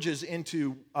it merges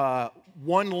into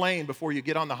one lane before you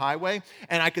get on the highway.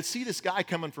 And I could see this guy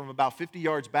coming from about 50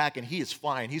 yards back, and he is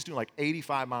flying. He's doing like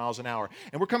 85 miles an hour.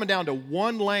 And we're coming down to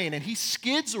one lane, and he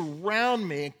skids around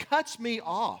me and cuts me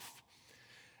off.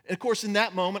 And of course, in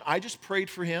that moment, I just prayed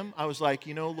for him. I was like,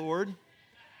 Lord,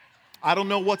 I don't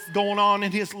know what's going on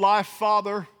in his life,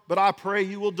 Father, but I pray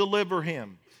you will deliver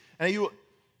him. And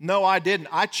no, I didn't.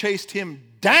 I chased him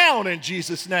down in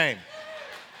Jesus' name.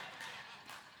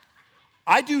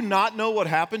 I do not know what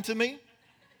happened to me,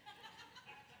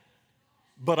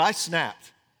 but I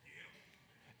snapped.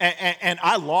 And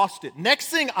I lost it. Next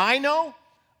thing I know,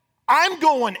 I'm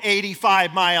going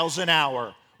 85 miles an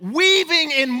hour,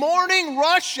 weaving in morning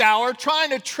rush hour,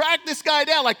 trying to track this guy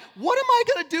down. Like, what am I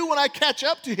going to do when I catch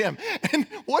up to him? And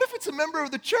what if it's a member of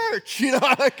the church?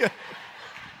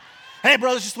 Hey,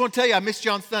 brothers, just want to tell you, I missed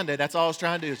you on Sunday. That's all I was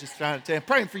trying to do, is just trying to tell you, I'm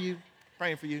praying for you.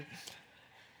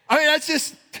 I mean, that's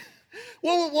just,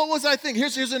 what was I thinking?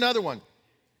 Here's another one.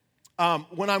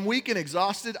 When I'm weak and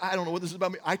exhausted, I don't know what this is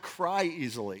about me, I cry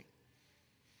easily.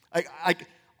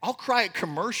 I'll cry at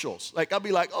commercials. Like, I'll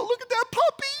be like, oh, look at that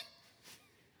puppy.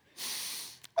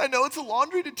 I know it's a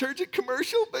laundry detergent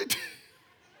commercial, but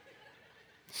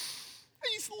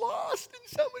he's lost and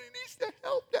somebody needs to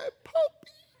help that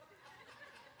puppy.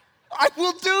 I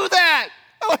will do that.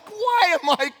 I'm like, why am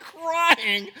I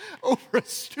crying over a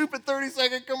stupid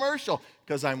 30-second commercial?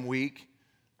 Because I'm weak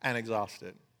and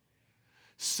exhausted.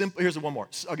 Here's one more.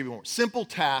 I'll give you one more. Simple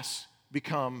tasks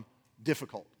become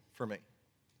difficult for me.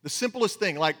 The simplest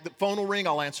thing, like the phone will ring,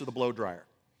 I'll answer the blow dryer.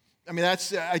 I mean,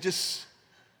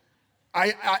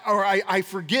 I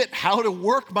forget how to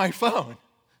work my phone,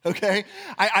 okay?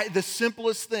 The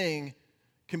simplest thing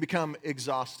can become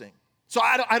exhausting. So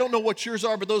I don't know what yours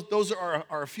are, but those are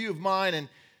a few of mine.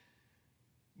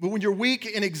 But when you're weak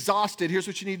and exhausted, here's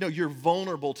what you need to know. You're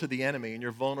vulnerable to the enemy and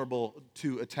you're vulnerable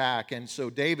to attack. And so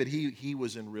David, he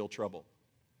was in real trouble.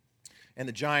 And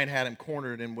the giant had him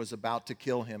cornered and was about to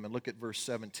kill him. And look at verse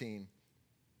 17.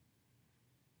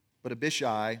 But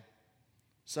Abishai,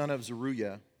 son of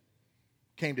Zeruiah,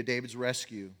 came to David's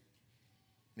rescue, and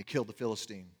he killed the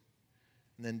Philistine.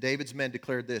 And then David's men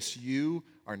declared this: you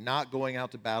are not going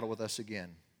out to battle with us again.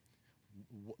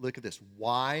 Look at this.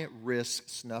 Why risk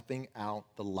snuffing out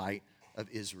the light of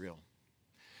Israel?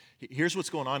 Here's what's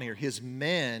going on here. His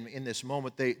men in this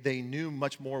moment, they knew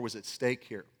much more was at stake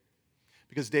here.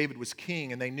 Because David was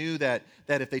king, and they knew that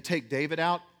if they take David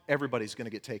out, everybody's going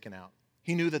to get taken out.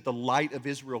 He knew that the light of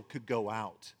Israel could go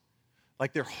out.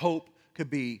 Like their hope could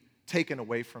be taken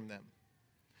away from them.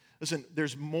 Listen,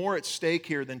 there's more at stake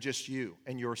here than just you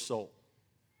and your soul.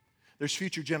 There's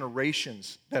future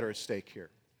generations that are at stake here.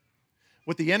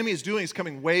 What the enemy is doing is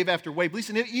coming wave after wave.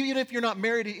 Listen, even if you're not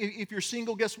married, if you're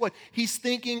single, guess what? He's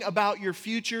thinking about your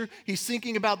future. He's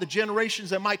thinking about the generations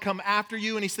that might come after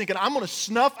you, and he's thinking, I'm going to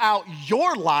snuff out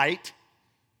your light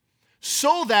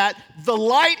so that the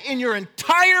light in your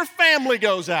entire family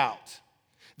goes out.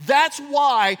 That's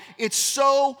why it's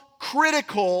so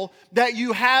critical that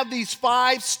you have these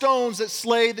 5 stones that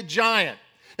slay the giant.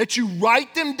 That you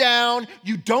write them down,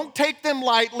 you don't take them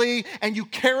lightly, and you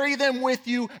carry them with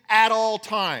you at all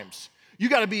times. You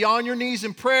got to be on your knees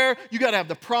in prayer. You got to have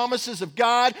the promises of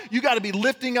God. You got to be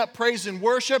lifting up praise and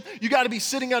worship. You got to be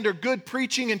sitting under good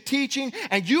preaching and teaching.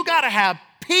 And you got to have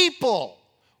people,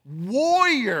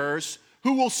 warriors,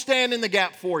 who will stand in the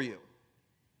gap for you.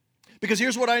 Because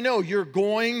here's what I know. You're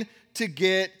going to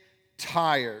get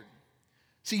tired.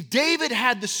 See, David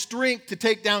had the strength to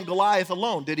take down Goliath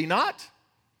alone, did he not?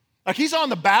 Like he's on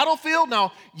the battlefield.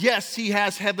 Now, yes, he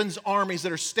has heaven's armies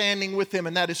that are standing with him,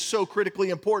 and that is so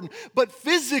critically important. But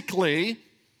physically,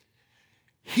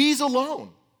 he's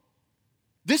alone.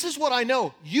 This is what I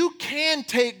know. You can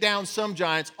take down some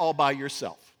giants all by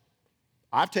yourself.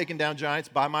 I've taken down giants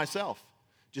by myself.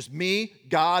 Just me,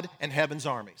 God, and heaven's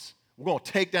armies. We're going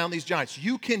to take down these giants.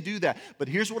 You can do that. But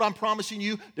here's what I'm promising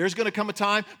you. There's going to come a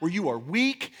time where you are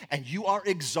weak and you are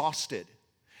exhausted.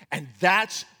 And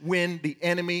that's when the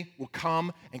enemy will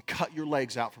come and cut your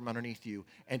legs out from underneath you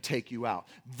and take you out.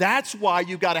 That's why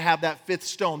you've got to have that 5th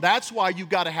stone. That's why you've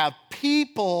got to have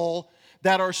people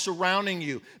that are surrounding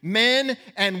you. Men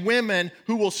and women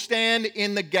who will stand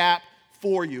in the gap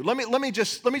for you. Let me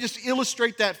just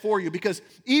illustrate that for you, because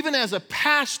even as a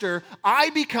pastor,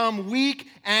 I become weak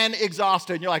and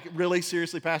exhausted. And you're like, really?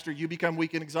 Seriously, Pastor, you become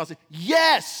weak and exhausted?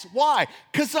 Yes. Why?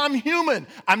 Because I'm human.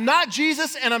 I'm not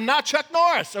Jesus and I'm not Chuck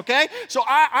Norris, okay? So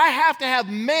I have to have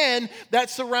men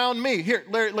that surround me. Here,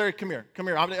 Larry, come here. Come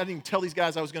here. I didn't even tell these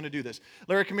guys I was going to do this.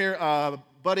 Larry, come here.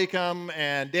 Buddy, come,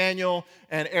 and Daniel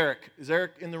and Eric. Is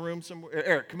Eric in the room somewhere?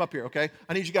 Eric, come up here, okay?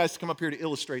 I need you guys to come up here to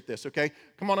illustrate this, okay?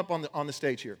 Come on up on the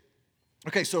stage here.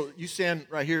 Okay, so you stand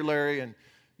right here, Larry, and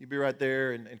you be right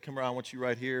there, and come around. I want you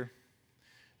right here.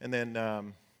 And then,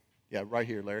 right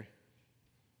here, Larry.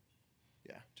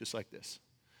 Yeah, just like this.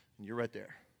 And you're right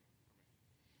there.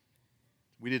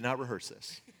 We did not rehearse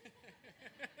this.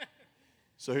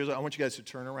 So I want you guys to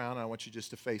turn around, and I want you just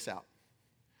to face out.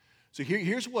 So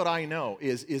here's what I know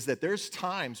is that there's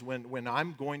times when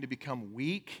I'm going to become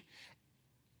weak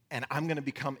and I'm going to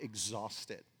become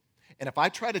exhausted. And if I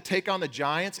try to take on the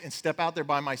giants and step out there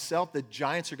by myself, the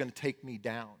giants are going to take me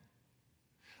down.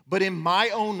 But in my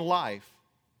own life,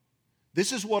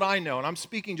 this is what I know, and I'm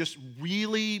speaking just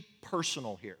really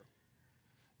personal here.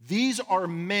 These are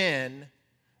men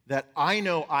that I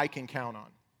know I can count on.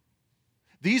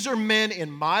 These are men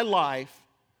in my life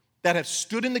that have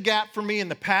stood in the gap for me in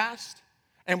the past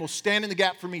and will stand in the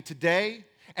gap for me today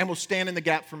and will stand in the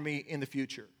gap for me in the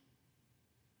future.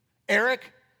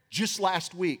 Eric, just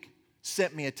last week,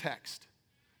 sent me a text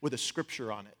with a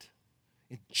scripture on it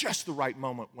in just the right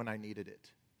moment when I needed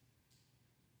it.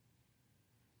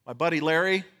 My buddy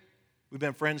Larry, we've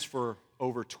been friends for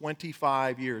over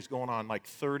 25 years, going on like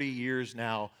 30 years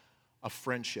now of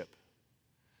friendship.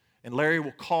 And Larry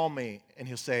will call me and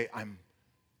he'll say, I'm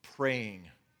praying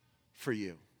for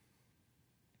you.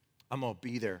 I'm going to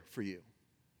be there for you.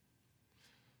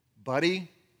 Buddy's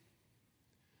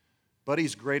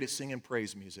great at singing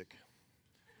praise music.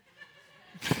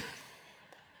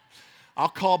 I'll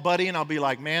call Buddy and I'll be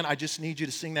like, man, I just need you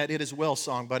to sing that It Is Well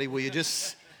song, buddy. Will you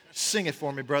just sing it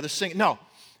for me, brother? Sing it. No.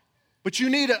 But you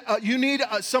need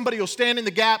somebody who'll stand in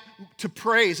the gap to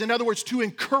praise. In other words, to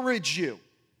encourage you.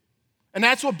 And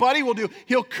that's what Buddy will do.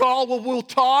 He'll call, we'll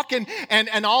talk, and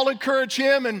I'll encourage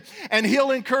him, and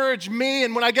he'll encourage me.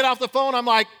 And when I get off the phone, I'm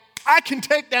like, I can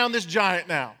take down this giant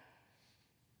now.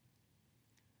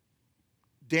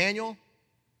 Daniel,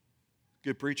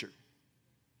 good preacher.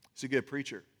 He's a good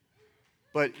preacher.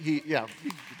 But he got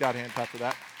a hand clap for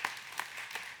that.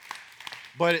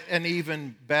 But an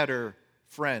even better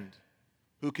friend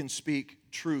who can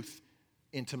speak truth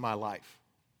into my life.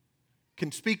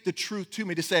 Can speak the truth to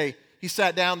me, to say, he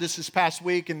sat down this past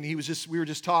week and we were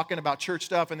just talking about church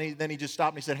stuff, and then he just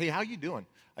stopped and he said, hey, how you doing?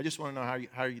 I just want to know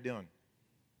how are you doing?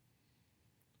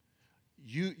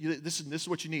 This is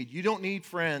what you need. You don't need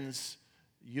friends.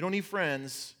 You don't need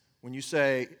friends when you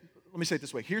say, let me say it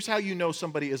this way. Here's how you know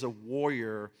somebody is a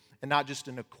warrior and not just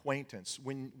an acquaintance.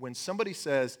 When somebody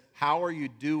says, how are you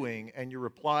doing? And your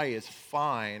reply is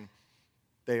fine,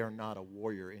 they are not a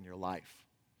warrior in your life.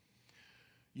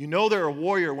 You know they're a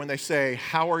warrior when they say,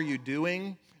 how are you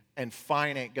doing? And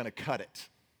fine ain't going to cut it.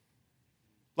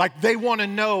 Like they want to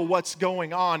know what's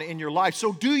going on in your life.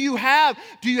 So do you have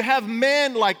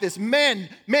men like this? Men,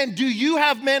 do you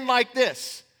have men like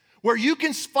this? Where you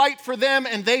can fight for them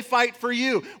and they fight for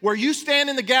you. Where you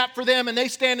stand in the gap for them and they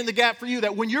stand in the gap for you.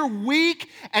 That when you're weak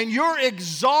and you're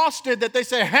exhausted, that they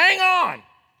say, hang on.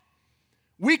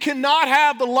 We cannot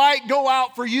have the light go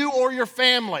out for you or your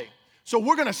family. So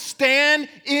we're going to stand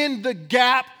in the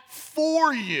gap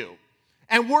for you.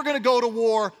 And we're going to go to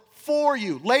war for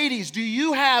you. Ladies, do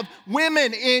you have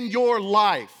women in your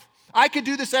life? I could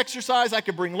do this exercise. I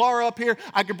could bring Laura up here.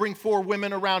 I could bring 4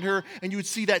 women around her, and you would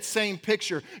see that same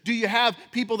picture. Do you have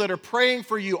people that are praying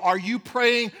for you? Are you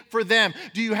praying for them?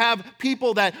 Do you have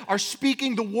people that are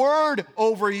speaking the word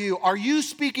over you? Are you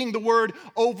speaking the word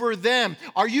over them?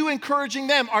 Are you encouraging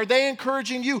them? Are they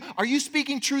encouraging you? Are you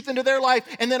speaking truth into their life?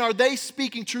 And then are they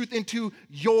speaking truth into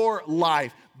your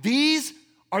life? These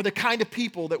are the kind of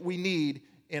people that we need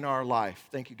in our life.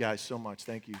 Thank you guys so much.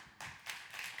 Thank you.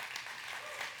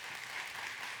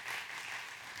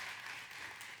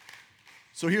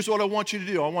 So here's what I want you to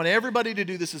do. I want everybody to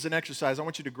do this as an exercise. I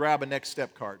want you to grab a next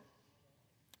step card.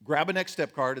 Grab a next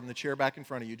step card in the chair back in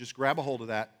front of you. Just grab a hold of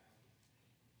that.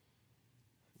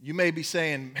 You may be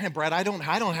saying, man, Brad, I don't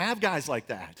have guys like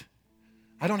that.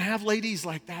 I don't have ladies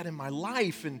like that in my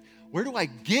life. And where do I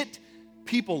get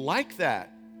people like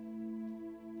that?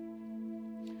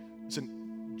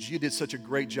 Listen, you did such a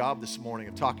great job this morning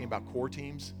of talking about core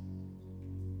teams.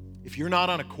 If you're not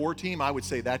on a core team, I would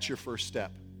say that's your first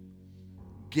step.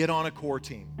 Get on a core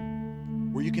team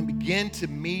where you can begin to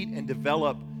meet and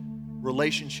develop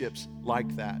relationships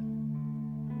like that.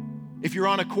 If you're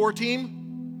on a core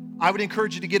team, I would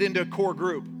encourage you to get into a core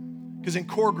group, because in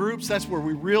core groups, that's where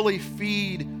we really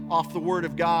feed off the Word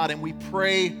of God and we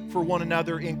pray for one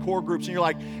another in core groups. And you're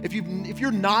like, if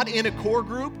you're not in a core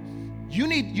group, you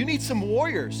need some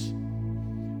warriors.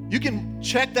 You can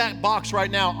check that box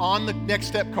right now on the next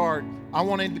step card. I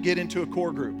want to get into a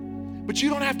core group. But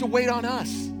you don't have to wait on us.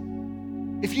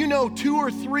 If you know 2 or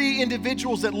 3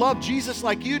 individuals that love Jesus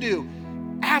like you do,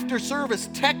 after service,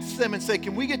 text them and say,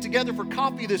 can we get together for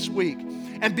coffee this week?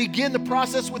 And begin the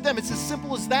process with them. It's as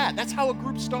simple as that. That's how a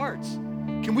group starts.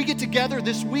 Can we get together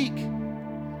this week?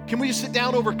 Can we just sit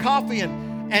down over coffee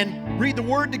and read the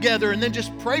Word together and then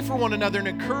just pray for one another and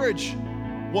encourage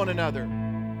one another?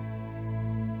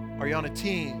 Are you on a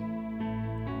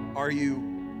team? Are you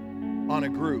on a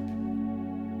group?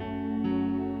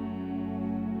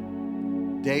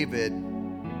 David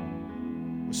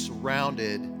was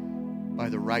surrounded by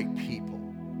the right people.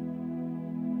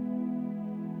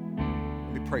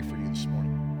 Let me pray for you this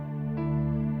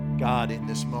morning. God, in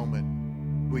this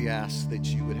moment, we ask that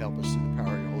you would help us through the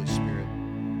power of your Holy Spirit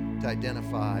to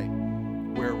identify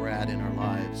where we're at in our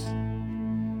lives.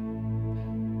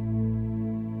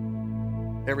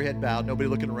 Every head bowed, nobody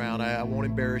looking around. I won't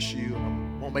embarrass you,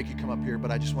 and I won't make you come up here,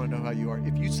 but I just want to know how you are.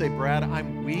 If you say, Brad,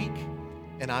 I'm weak,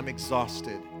 and I'm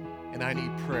exhausted, and I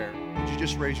need prayer. Would you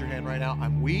just raise your hand right now?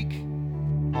 I'm weak,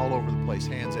 all over the place,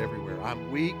 hands everywhere.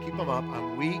 I'm weak, keep them up.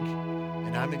 I'm weak,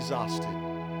 and I'm exhausted,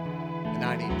 and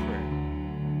I need prayer.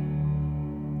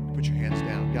 Put your hands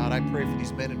down. God, I pray for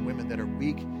these men and women that are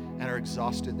weak and are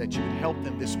exhausted, that you would help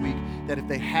them this week, that if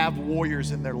they have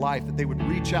warriors in their life, that they would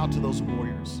reach out to those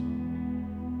warriors.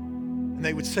 And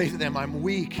they would say to them, I'm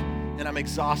weak, and I'm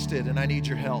exhausted, and I need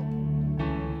your help.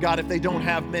 God, if they don't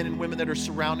have men and women that are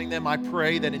surrounding them, I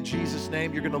pray that in Jesus'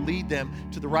 name, you're going to lead them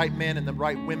to the right men and the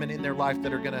right women in their life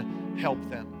that are going to help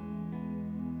them.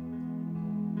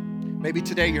 Maybe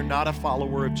today you're not a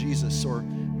follower of Jesus, or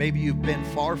maybe you've been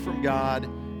far from God.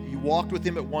 You walked with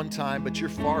him at one time, but you're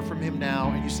far from him now,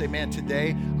 and you say, man,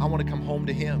 today I want to come home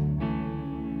to him.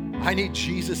 I need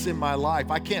Jesus in my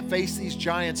life. I can't face these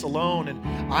giants alone,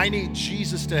 and I need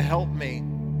Jesus to help me.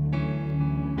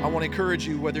 I want to encourage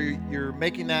you, whether you're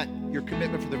making that your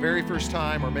commitment for the very first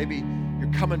time, or maybe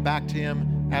you're coming back to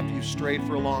him after you've strayed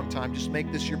for a long time, just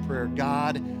make this your prayer.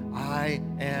 God, I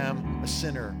am a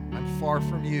sinner. I'm far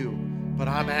from you, but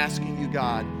I'm asking you,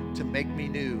 God, to make me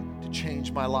new, to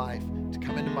change my life, to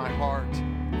come into my heart,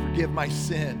 forgive my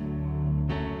sin.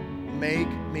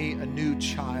 Make me a new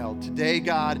child. Today,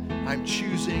 God, I'm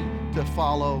choosing to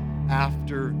follow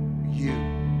after you.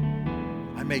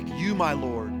 I make you my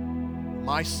Lord,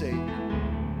 my Savior.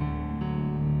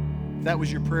 If that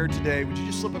was your prayer today, would you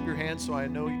just slip up your hand so I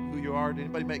know who you are? Did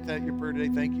anybody make that your prayer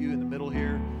today? Thank you. In the middle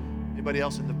here. Anybody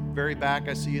else in the very back?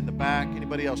 I see you in the back.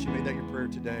 Anybody else, you made that your prayer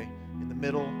today? In the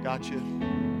middle, gotcha.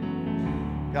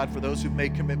 God, for those who've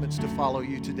made commitments to follow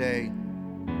you today,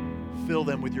 fill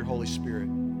them with your Holy Spirit,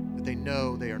 that they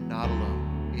know they are not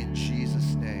alone. In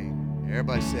Jesus' name.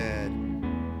 Everybody said,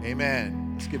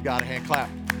 amen. Let's give God a hand clap.